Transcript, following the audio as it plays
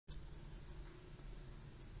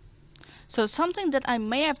So something that I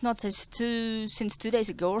may have noticed since 2 days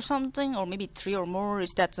ago or something, or maybe 3 or more,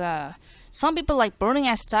 is that some people like Burning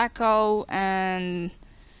as Taco and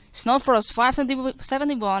Snowfrost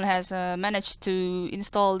 571 has managed to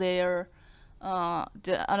install their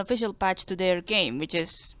the unofficial patch to their game, which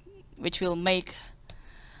will make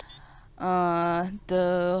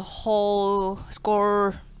the whole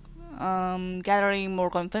score gathering more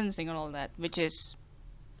convincing and all that, which is,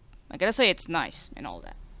 I gotta say, it's nice and all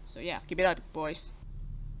that. So yeah, keep it up, boys.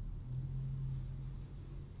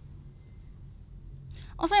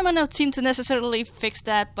 Also, I might not seem to necessarily fix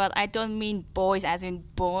that, but I don't mean boys as in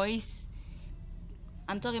boys.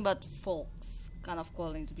 I'm talking about folks kind of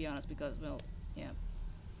calling, to be honest, because, well, yeah,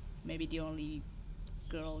 maybe the only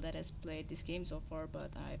girl that has played this game so far,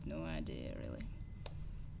 but I have no idea really,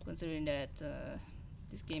 considering that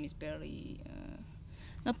this game is barely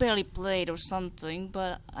not barely played or something,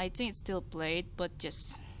 but I think it's still played, but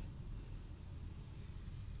just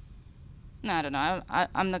no, I don't know.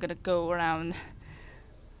 I'm not gonna go around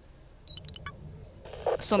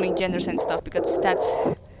assuming genders and stuff, because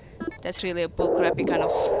that's really a bullcrappy kind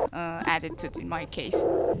of attitude in my case.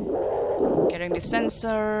 Getting the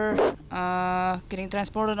sensor, getting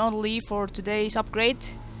transported only for today's upgrade.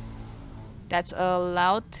 That's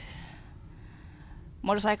allowed.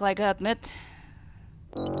 Motorcycle, I gotta admit.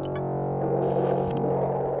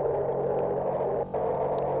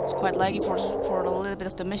 It's quite laggy for a little bit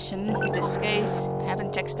of the mission in this case. I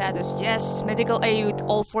haven't checked status. Yes, medical aid with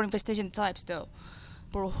all 4 infestation types though.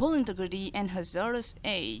 For hull integrity and hazardous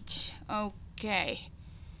age. Okay.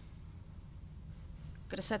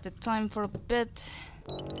 Gotta set the time for a bit.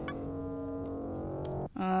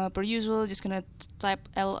 Per usual, just gonna type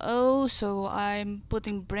LO. So I'm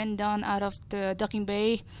putting Brendan out of the docking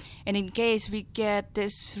bay, and in case we get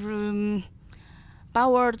this room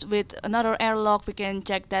powered with another airlock, we can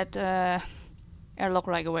check that airlock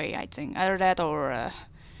right away. I think either that or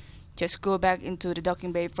just go back into the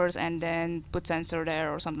docking bay first and then put sensor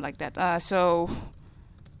there or something like that. So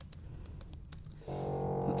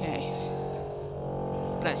okay,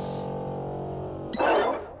 bless.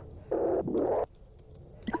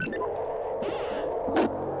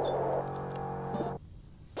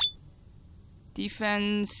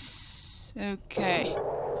 Defense. Okay.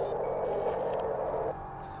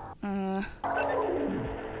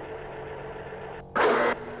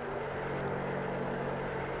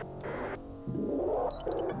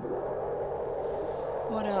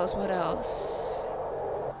 What else? What else?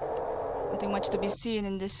 Nothing much to be seen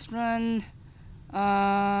in this run.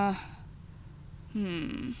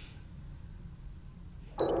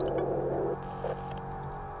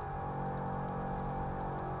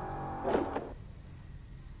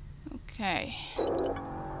 Okay.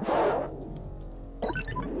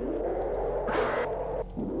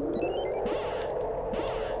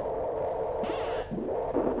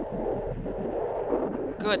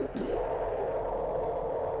 Good.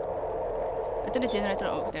 I think the generator.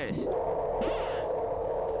 Oh, there it is.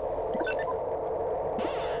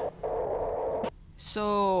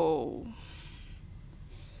 So,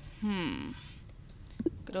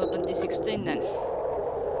 could open D16 then.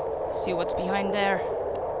 See what's behind there.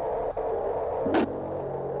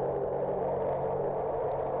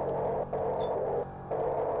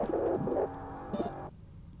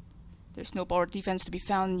 There's no power defense to be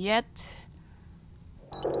found yet.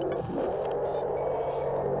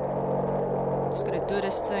 Just gonna do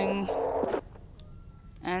this thing,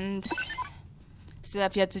 and still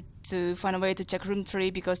have yet to find a way to check room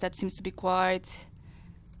 3, because that seems to be quite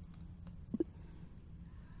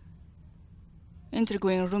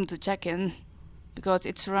intriguing room to check in, because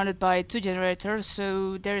it's surrounded by 2 generators,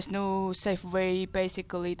 so there is no safe way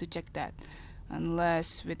basically to check that,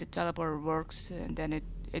 unless with the teleporter works, and then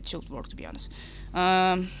it should work, to be honest.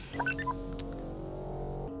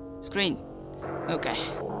 Screen. Okay.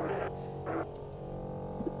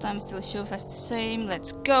 Time still shows us the same.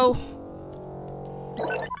 Let's go.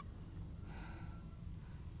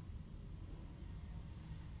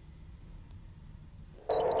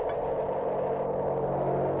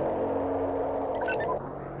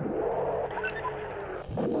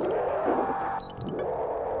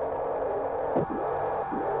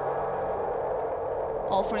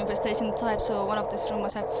 All 4 infestation types, so one of these rooms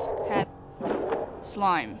must have had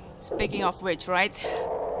slime. Speaking of which, right?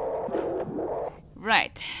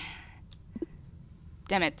 Right.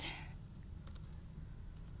 Damn it.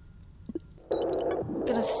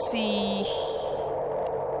 Gonna see.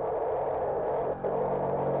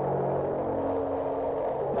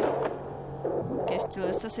 Okay, still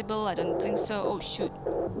accessible? I don't think so. Oh shoot.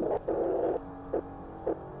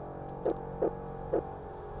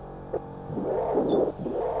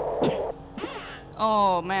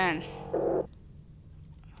 Oh man.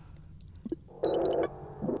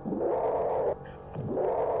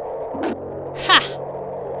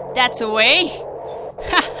 Ha! That's a way.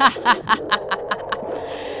 Ha ha ha ha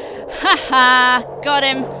ha ha! Got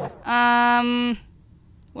him.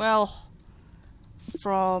 Well,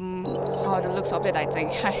 from how the looks of it, I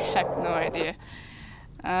think I have no idea.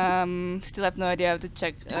 Still have no idea how to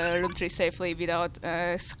check room 3 safely without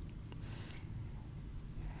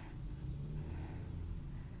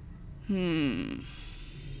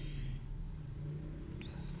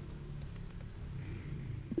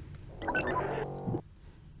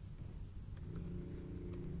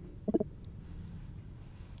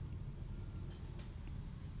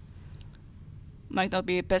Might not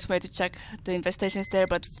be the best way to check the infestations there,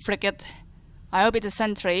 but frick it. I hope it's a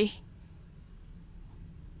sentry.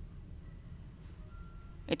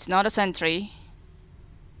 It's not a sentry.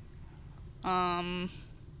 Oh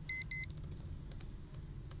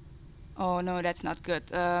no, that's not good.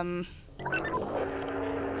 It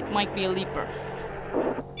might be a leaper.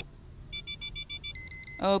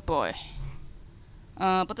 Oh boy.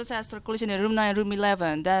 But that's astral collision in room 9 and room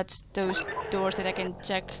 11. That's those doors that I can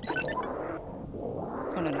check.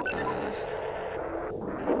 Oh no.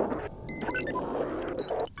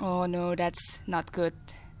 Oh no, that's not good.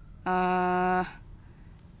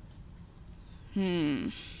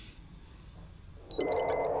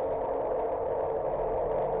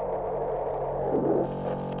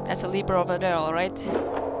 That's a leaper over there, alright?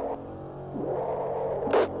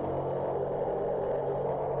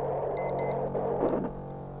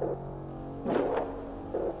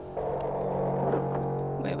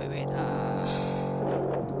 Wait.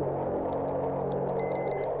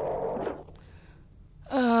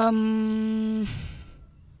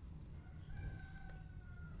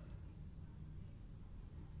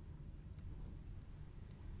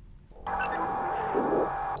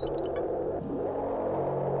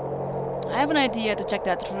 I have an idea to check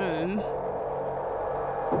that room.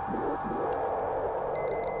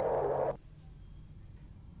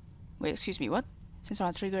 Wait, excuse me, what? Sensor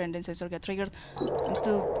on trigger and then sensor get triggered. I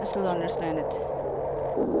still don't understand it.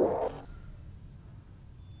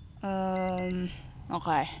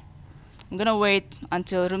 Okay. I'm gonna wait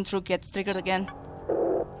until room 2 gets triggered again.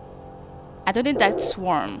 I don't think that's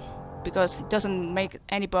swarm, because it doesn't make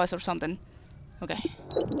any buzz or something. Okay.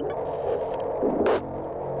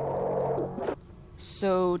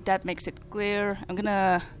 So that makes it clear. I'm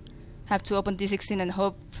gonna have to open D16 and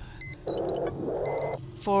hope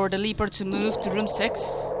for the leaper to move to room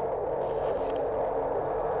 6.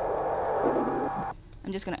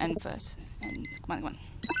 I'm just gonna end first. And come on.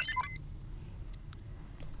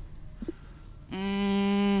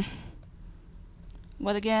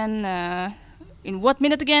 What again? In what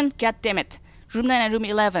minute again? God damn it. Room 9 and room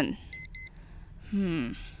 11.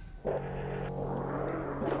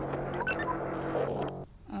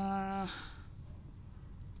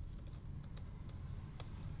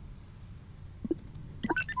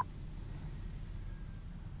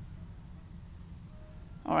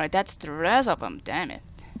 Alright, that's the rest of them, damn it.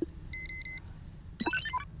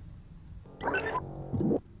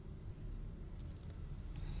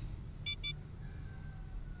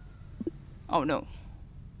 Oh no.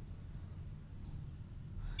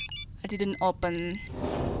 I didn't open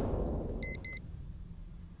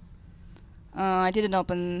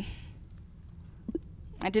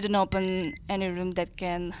any room that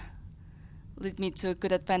can lead me to a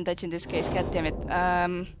good advantage in this case. God damn it.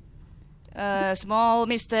 Small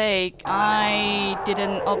mistake. I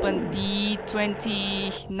didn't open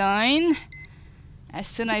D29 as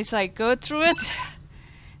soon as I go through it.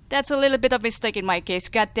 That's a little bit of mistake in my case.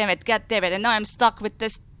 God damn it. And now I'm stuck with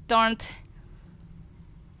this darned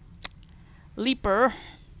leaper.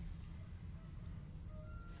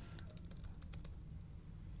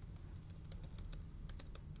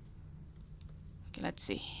 Okay, let's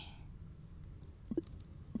see.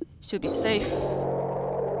 Should be safe.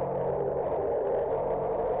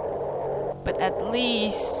 But at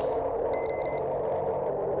least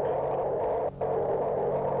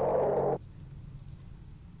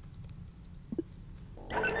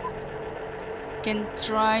can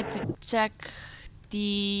try to check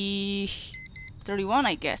the 31,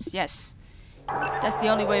 I guess. Yes, that's the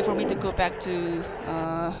only way for me to go back to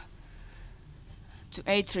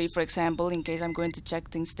A3, for example, in case I'm going to check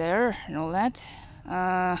things there and all that.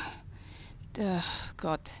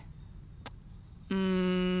 God.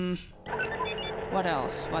 What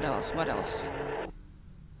else?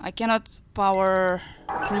 I cannot power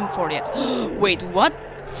room 4 yet. Wait, what?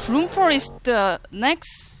 Room 4 is the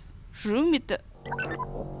next room with the...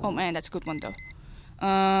 Oh man, that's a good one though.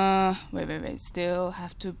 Wait. Still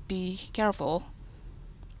have to be careful.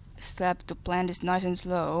 Still have to plan this nice and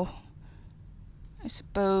slow. I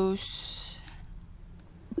suppose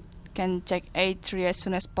can check A3 as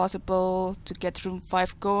soon as possible to get room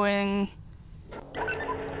 5 going.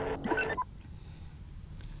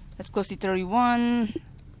 Let's close the 31.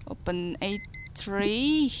 Open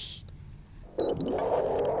A3.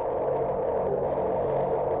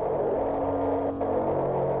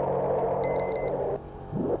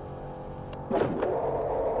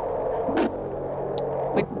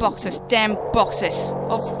 With boxes, damn boxes.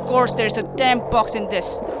 Of course there's a damn box in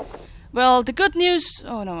this. Well, the good news...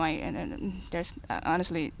 Oh no, there's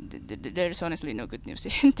honestly... There's honestly no good news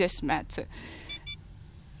in this matter.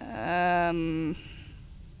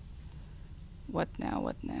 What now?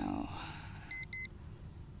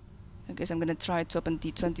 I guess I'm gonna try to open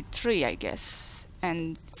D23, I guess.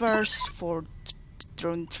 And first for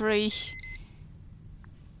drone 3.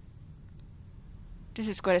 This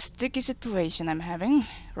is quite a sticky situation I'm having,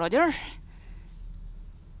 Roger.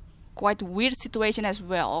 Quite weird situation as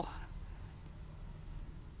well.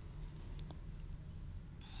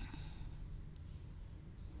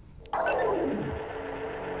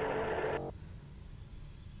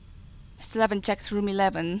 I still haven't checked room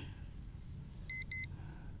 11.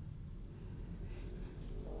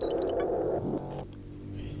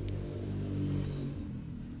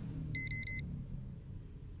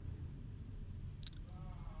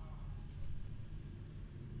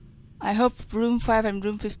 I hope room 5 and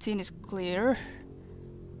room 15 is clear.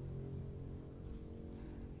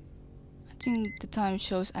 I think the time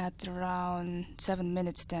shows at around 7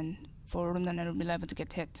 minutes then for room 9 and room 11 to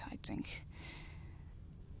get hit, I think.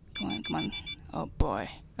 Come on. Oh boy.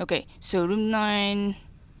 Okay, so room 9.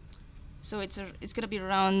 So it's gonna be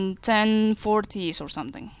around 10:40s or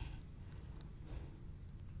something.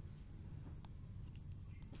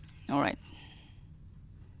 Alright.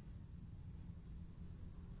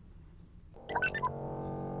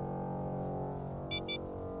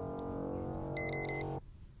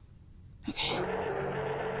 Okay.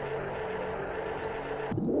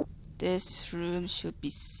 This room should be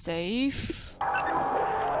safe.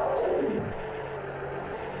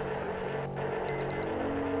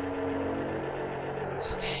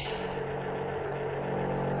 Okay.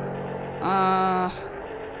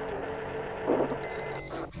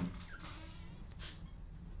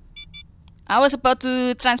 I was about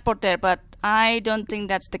to transport there, but I don't think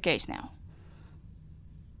that's the case now.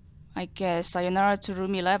 I guess sayonara to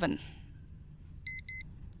room 11.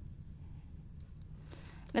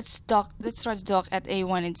 Let's try to dock at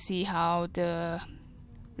A1 and see how the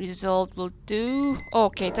result will do.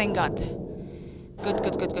 Okay, thank God. Good.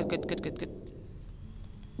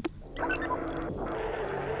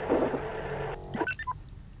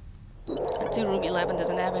 I think room 11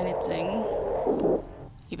 doesn't have anything.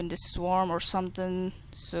 Even this swarm or something,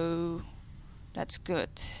 so that's good.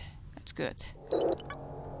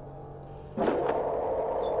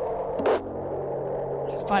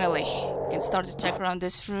 Finally, can start to check around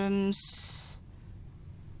these rooms.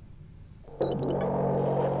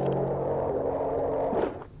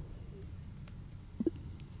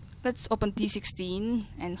 Let's open D16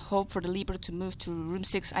 and hope for the leaper to move to room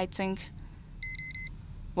 6, I think.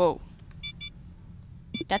 Whoa.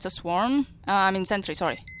 That's a swarm? I mean sentry,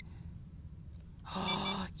 sorry.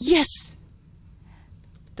 Yes!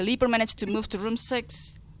 The leaper managed to move to room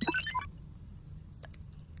 6.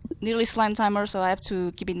 Nearly slime timer, so I have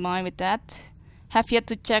to keep in mind with that. Have yet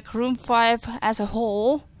to check room 5 as a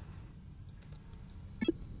whole.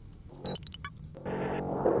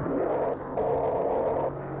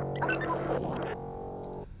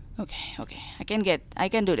 Okay. I can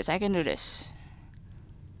do this. I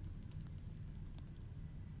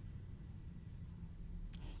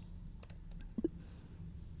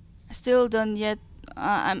still don't yet.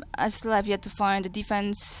 I still have yet to find the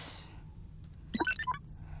defense.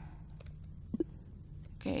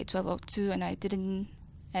 Okay, 1202, and I didn't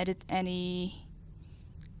edit any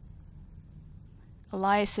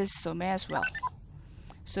aliases, so may as well.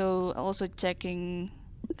 So also checking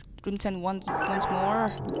room 10 once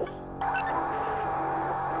more.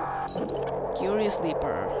 Curious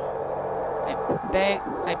Leaper.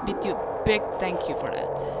 I bid you a big thank you for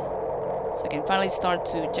that. So I can finally start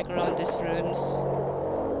to check around these rooms.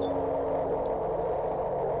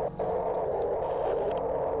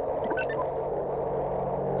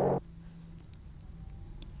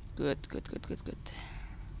 Good.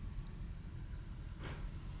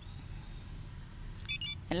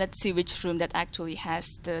 And let's see which room that actually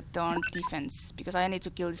has the darn defense, because I need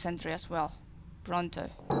to kill the sentry as well. Pronto.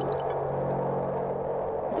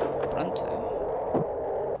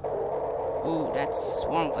 that's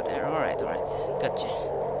swarm over there. Alright, gotcha.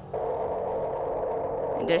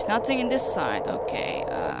 And there's nothing in this side. Okay,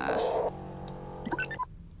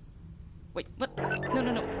 wait, what?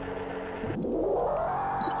 No.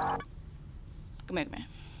 Come here.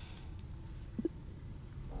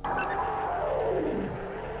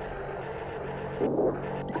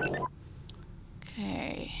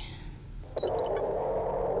 Okay.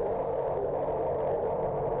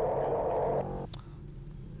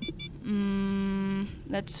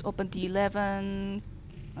 Let's open the 11.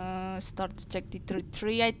 Start to check the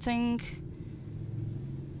 33, I think.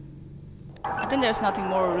 I think there's nothing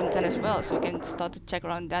more room 10 as well, so we can start to check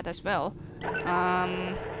around that as well.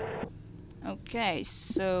 Okay,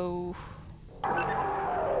 so...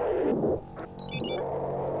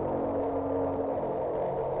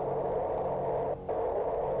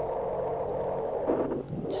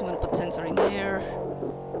 Just want to put sensor in here.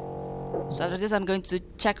 So after this I'm going to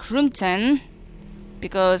check room 10,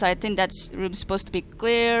 because I think that room's supposed to be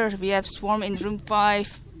clear. We have swarm in room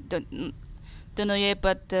 5. Don't know yet,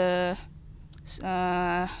 but the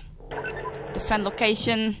fan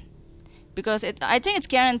location, because I think it's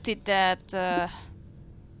guaranteed that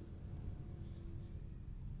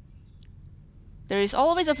there is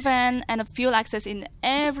always a fan and a fuel access in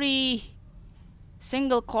every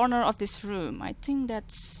single corner of this room. I think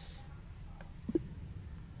that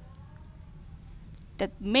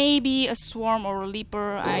may be a swarm or a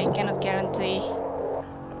leaper. I cannot guarantee.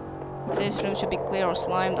 This room should be clear or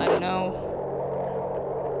slimed, I don't know.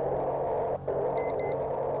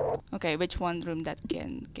 Okay, which one room that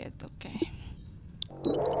can get? Okay.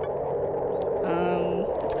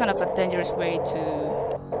 That's kind of a dangerous way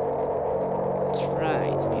to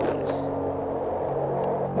try, to be honest.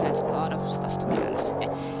 That's a lot of stuff, to be honest.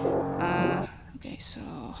 Okay, so...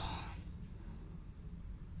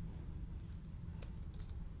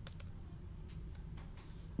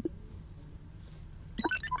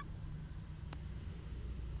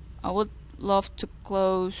 I would love to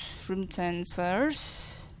close room 10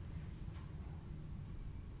 first.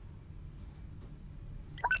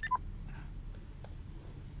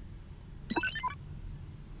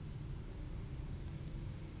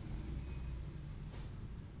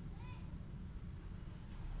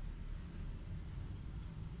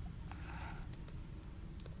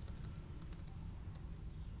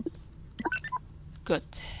 Good.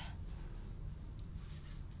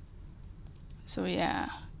 So yeah,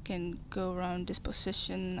 can go around this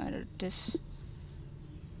position, either this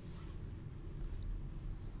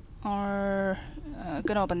or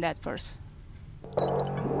gonna open that first.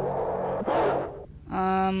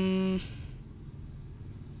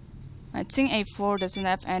 I think A4 doesn't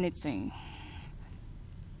have anything,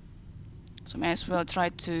 so may as well try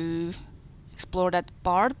to explore that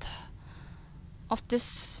part of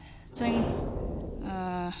this thing.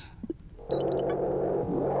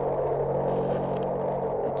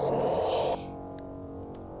 Let's see.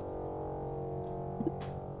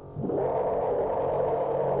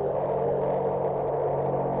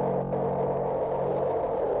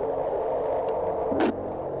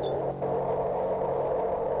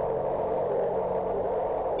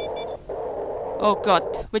 Oh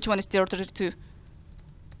god, which one is the 32?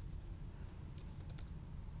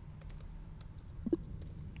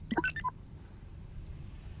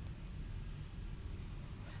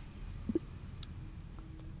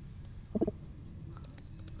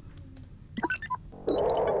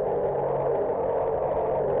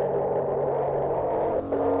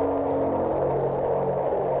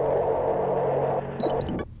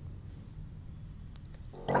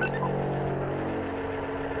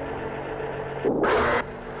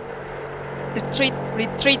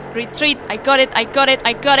 Retreat. I got it. I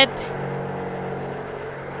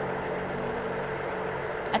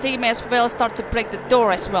think you may as well start to break the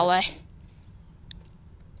door as well, eh?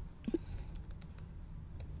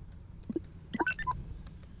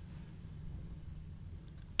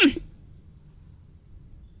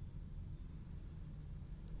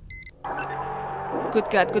 Good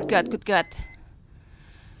God.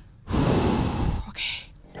 Okay.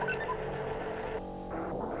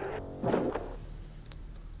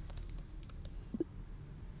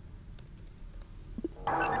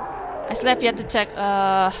 I still have yet to check,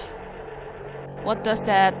 what does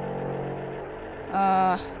that,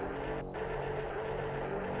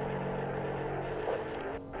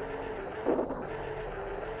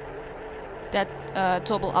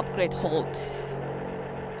 toggle upgrade hold.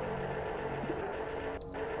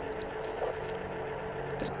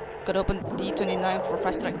 Gotta open D29 for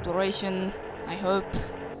faster exploration, I hope.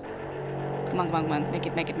 Come on, make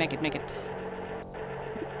it.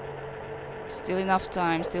 Still enough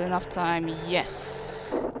time, still enough time.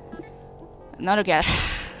 Yes. Another cat.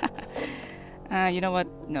 You know what?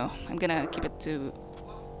 No, I'm gonna keep it to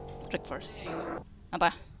Rick first.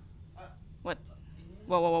 Apa? What?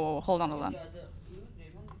 Whoa, whoa, whoa, whoa. Hold on, hold on.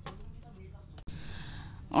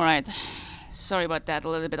 Alright. Sorry about that, a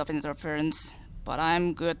little bit of interference, but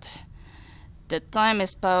I'm good. The time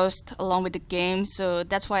is paused along with the game, so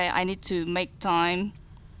that's why I need to make time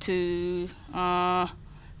to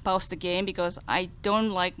pause the game, because I don't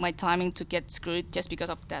like my timing to get screwed just because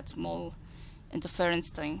of that small interference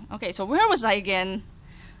thing. Okay, so where was I again?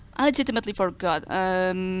 I legitimately forgot.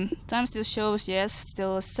 Time still shows, yes,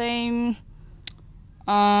 still the same.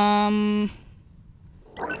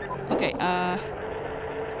 Okay,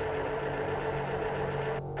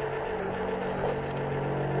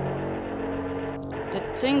 the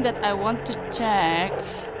thing that I want to check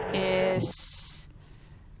is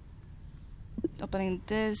opening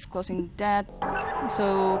this, closing that.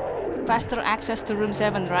 So faster access to room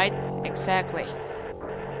 7, right? Exactly.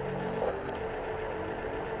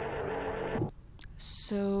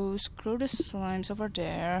 So screw the slimes over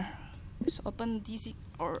there. Let's open DC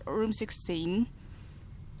or room 16.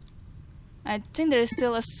 I think there is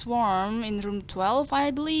still a swarm in room 12,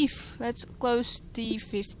 I believe. Let's close the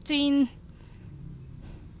 15.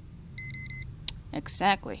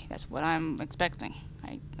 Exactly, that's what I'm expecting.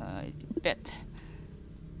 I bet.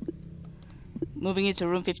 Moving into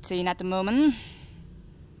room 15 at the moment.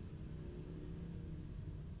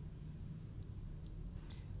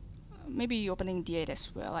 Maybe opening the 8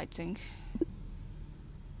 as well, I think.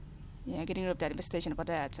 Yeah, getting rid of that infestation about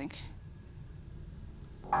that, I think.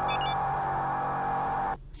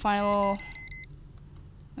 Final.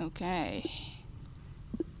 Okay.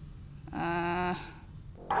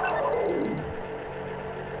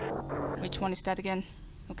 Which one is that again?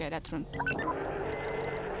 Okay, that room.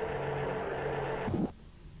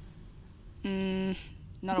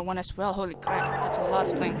 Another one as well. Holy crap, that's a lot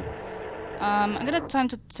of things. I got a time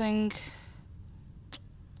to think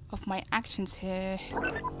of my actions here.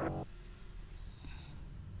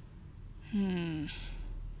 I'm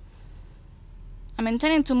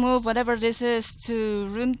intending to move whatever this is to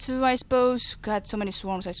room 2, I suppose. God, so many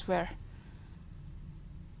swarms, I swear.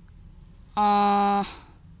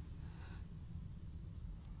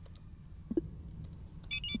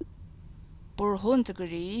 Poor hull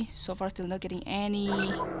integrity. So far still not getting any.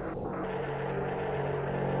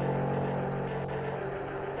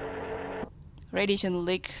 Radiation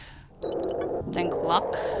leak. Tank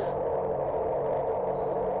lock.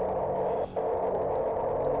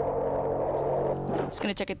 Just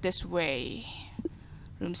gonna check it this way.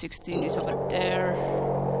 Room 16 is over there.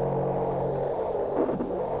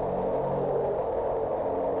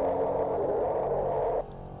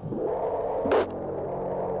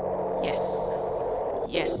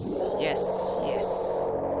 Yes.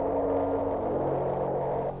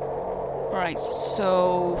 Alright,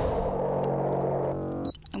 so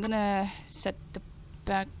I'm gonna set the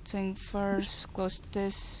back thing first. Close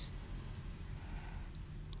this.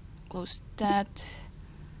 Close that.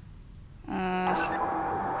 I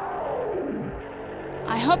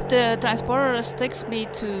hope the transporter takes me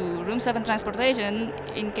to room 7 transportation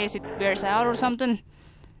in case it wears out or something.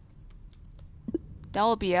 That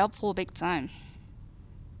will be helpful big time.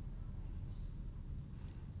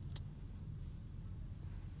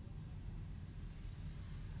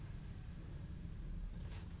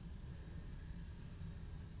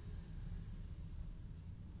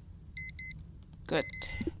 Good.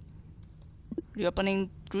 Reopening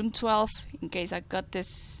room 12 in case I got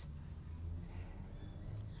this.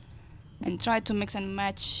 And try to mix and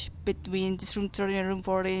match between this room 13 and room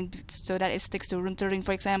 14 so that it sticks to room 13,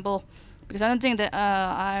 for example. Because I don't think that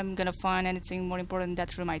I'm gonna find anything more important in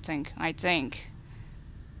that room, I think. I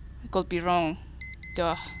could be wrong.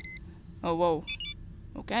 Duh. Oh, whoa.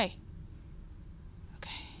 Okay.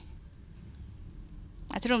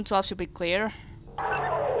 I think room 12 should be clear.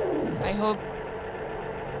 I hope.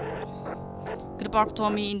 Gonna park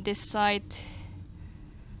Tommy in this side.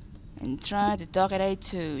 And try to dock at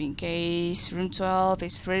A2 in case room 12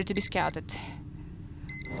 is ready to be scouted.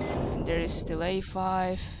 And there is still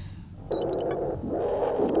A5.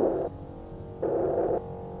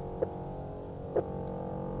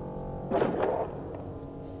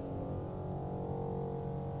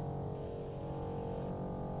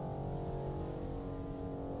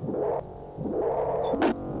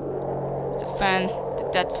 It's a fan, the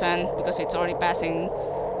dead fan, because it's already passing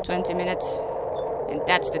 20 minutes. And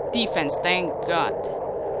that's the defense, thank God.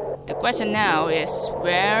 The question now is,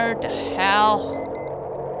 where the hell?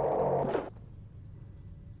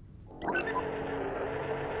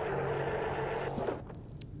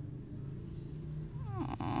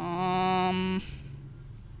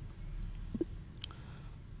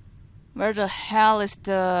 Where the hell is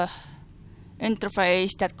the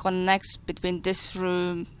interface that connects between this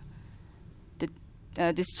room,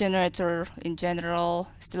 this generator in general?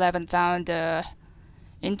 Still haven't found the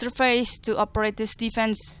interface to operate this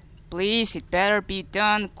defense. Please, it better be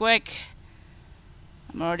done quick.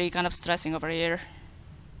 I'm already kind of stressing over here.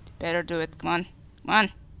 Better do it. Come on. Come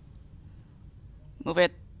on. Move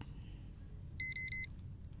it.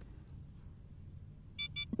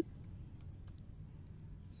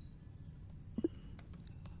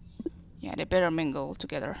 Yeah, they better mingle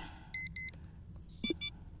together.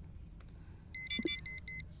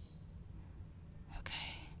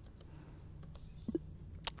 Okay.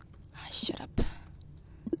 Shut up.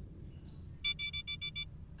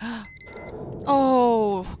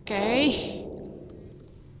 Oh, okay.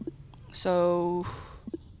 So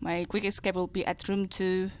my quick escape will be at room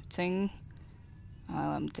 2 thing.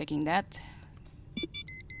 I'm taking that.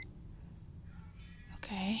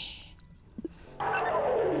 Okay.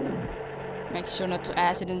 Make sure not to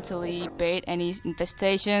accidentally bait any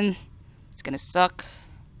infestation. It's gonna suck.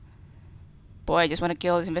 Boy, I just wanna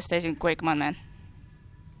kill this infestation quick. Come on, man.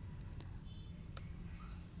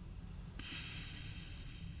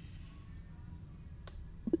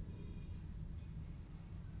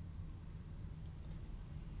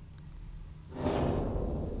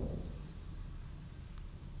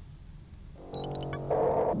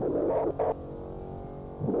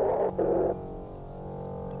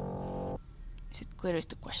 Is it clear is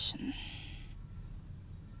the question.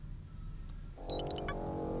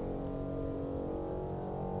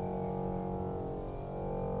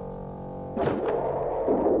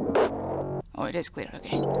 Oh, it is clear.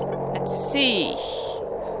 Okay. Let's see.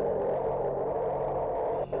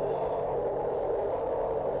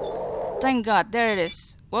 Thank God, there it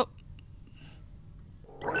is. Whoop.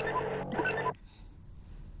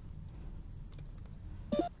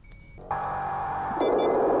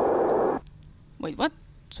 Wait, what?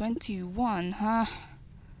 21, huh?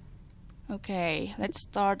 Okay, let's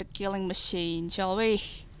start the killing machine, shall we?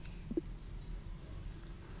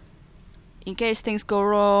 In case things go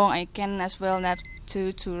wrong, I can as well nav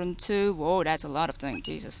 2 to room 2. Whoa, that's a lot of things,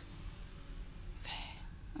 Jesus.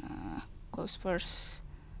 Okay, close first.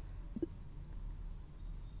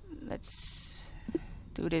 Let's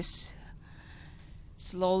do this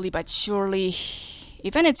slowly but surely.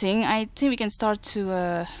 If anything, I think we can start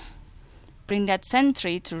to bring that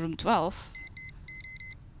sentry to room 12.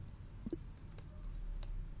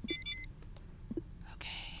 Okay,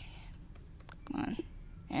 come on,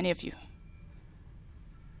 any of you.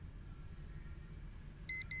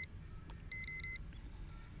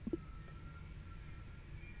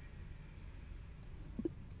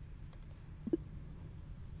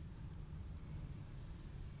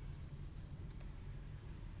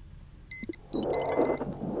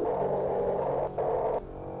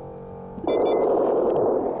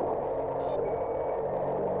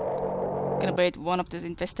 Gonna bait one of these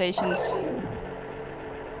infestations.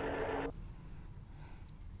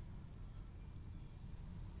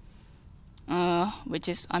 Which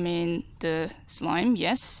is, I mean, the slime,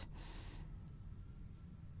 yes.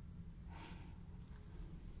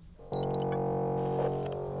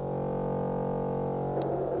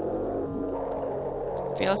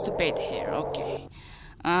 Fails to bait here, okay.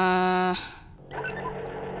 Right,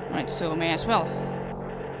 so may as well.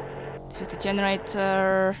 This is the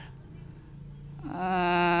generator.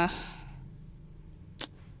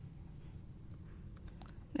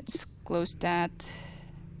 Let's close that.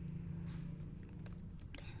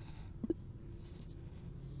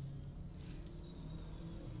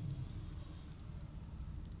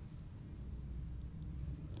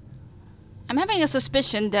 I'm having a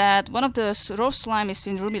suspicion that one of the raw slime is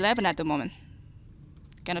in room 11 at the moment.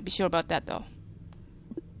 Cannot be sure about that though.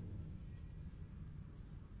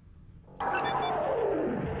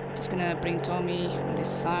 Just gonna bring Tommy on this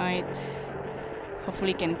side.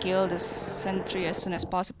 Hopefully can kill the sentry as soon as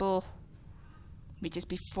possible, which is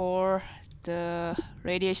before the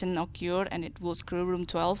radiation occurred and it will screw room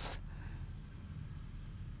 12.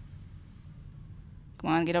 Come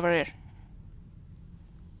on, get over here.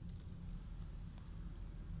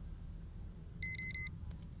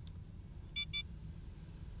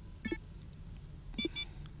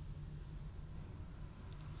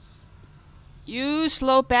 You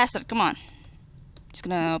slow bastard, come on. Just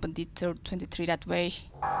gonna open the 23 that way.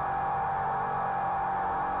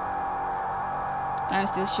 Time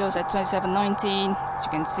still shows at 27:19, as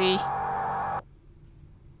you can see.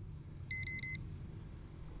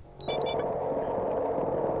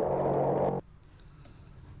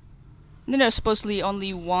 And then there's supposedly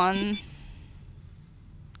only one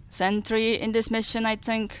sentry in this mission, I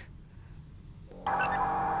think.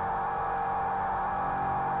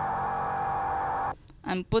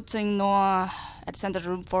 I'm putting Noah at center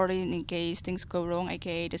room 14 in case things go wrong,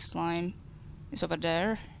 aka the slime is over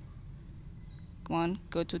there. Come on,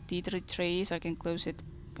 go to D33 so I can close it.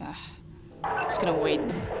 Just gonna wait.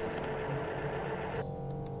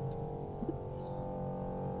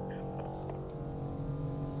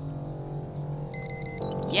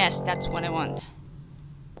 Yes, that's what I want.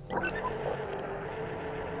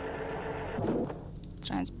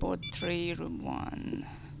 Transport 3, room 1.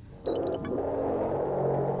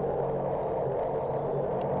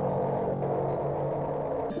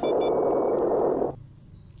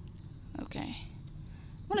 Okay. I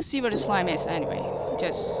want to see where the slime is anyway.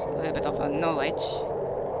 Just a little bit of a knowledge.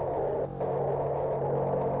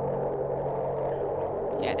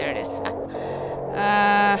 Yeah, there it is.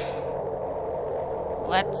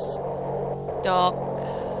 Let's dock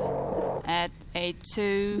at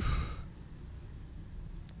A2.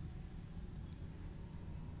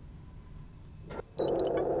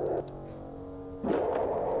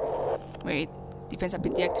 Wait, defense have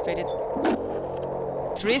been deactivated.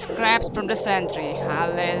 3 scraps from the sentry.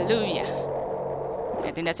 Hallelujah.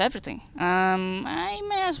 I think that's everything. I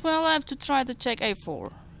may as well have to try to check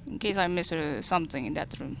A4 in case I miss something in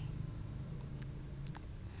that room.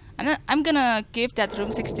 I'm gonna give that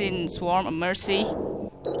room 16 swarm a mercy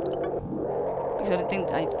because I don't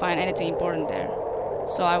think I'd find anything important there.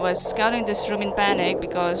 So I was scouting this room in panic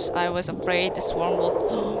because I was afraid the swarm will.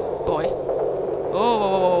 Oh boy. Oh, whoa,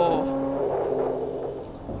 whoa, whoa.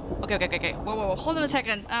 Okay. Whoa. Hold on a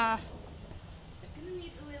second. I'm gonna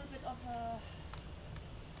need a little bit of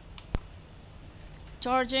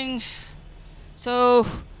charging. So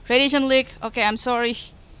radiation leak. Okay, I'm sorry.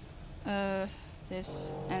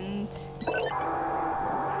 This and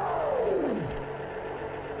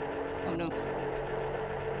oh no.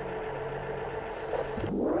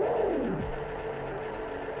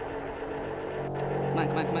 Come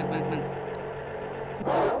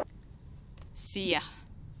on. See ya.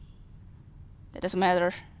 That doesn't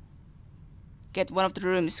matter. Get one of the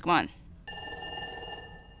rooms, come on.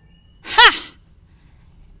 Ha!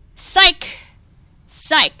 Psych!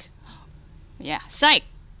 Yeah, psych!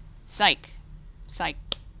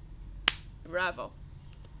 Bravo.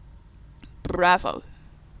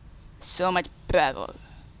 So much bravo.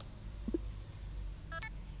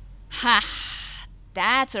 Ha!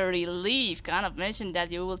 That's a relief kind of mission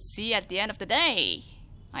that you will see at the end of the day,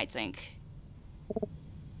 I think.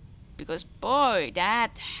 Because boy,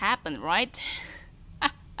 that happened, right?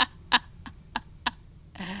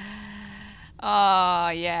 Oh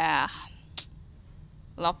yeah.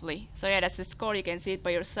 Lovely. So yeah, that's the score. You can see it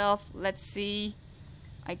by yourself. Let's see.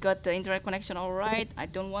 I got the internet connection alright. I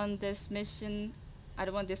don't want this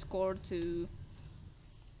score to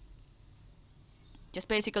just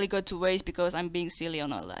basically go to waste because I'm being silly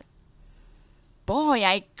on all that. Boy,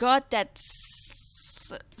 I got that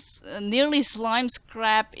nearly slime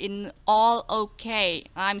scrap in all okay.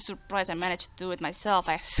 I'm surprised I managed to do it myself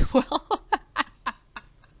as well.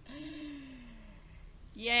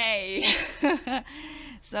 Yay!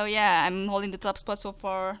 So yeah, I'm holding the top spot so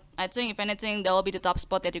far. I think if anything that will be the top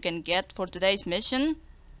spot that you can get for today's mission.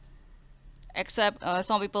 Except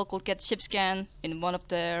some people could get ship scan in one of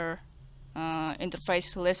their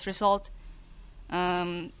interface list result.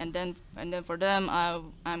 And then for them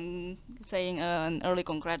I'm saying an early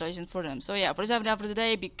congratulations for them. So yeah, for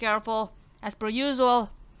today, be careful as per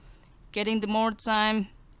usual, getting the more time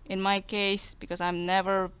in my case because I'm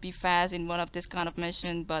never be fast in one of this kind of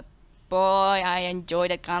mission, but boy, I enjoy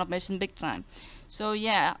that kind of mission big time. So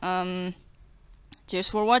yeah, cheers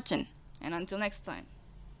for watching, and until next time,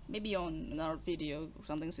 maybe on another video or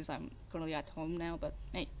something since I'm currently at home now, but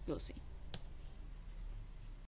hey, we'll see.